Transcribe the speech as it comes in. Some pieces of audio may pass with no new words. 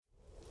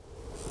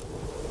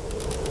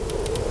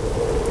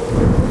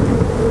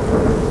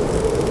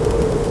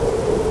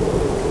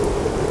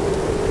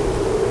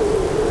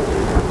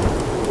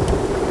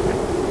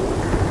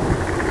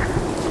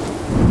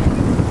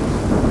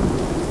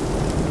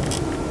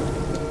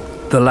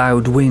The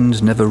loud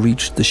wind never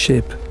reached the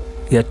ship,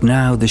 yet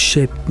now the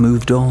ship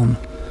moved on.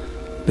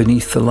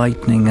 Beneath the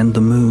lightning and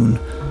the moon,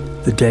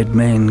 the dead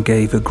men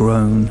gave a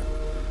groan.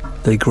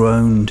 They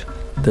groaned,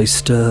 they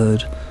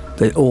stirred,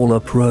 they all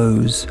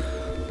uprose,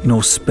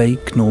 nor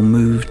spake nor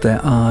moved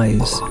their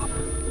eyes.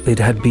 It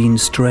had been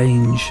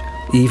strange,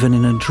 even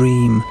in a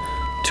dream,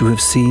 to have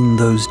seen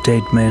those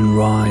dead men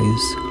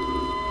rise.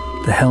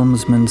 The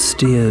helmsman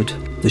steered,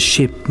 the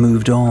ship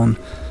moved on,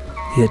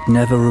 yet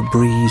never a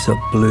breeze up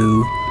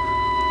blew.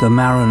 The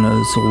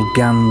mariners all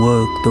gan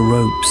work the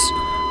ropes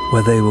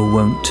where they were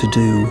wont to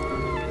do.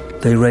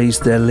 They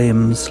raised their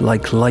limbs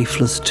like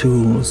lifeless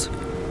tools.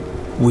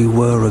 We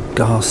were a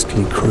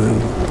ghastly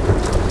crew.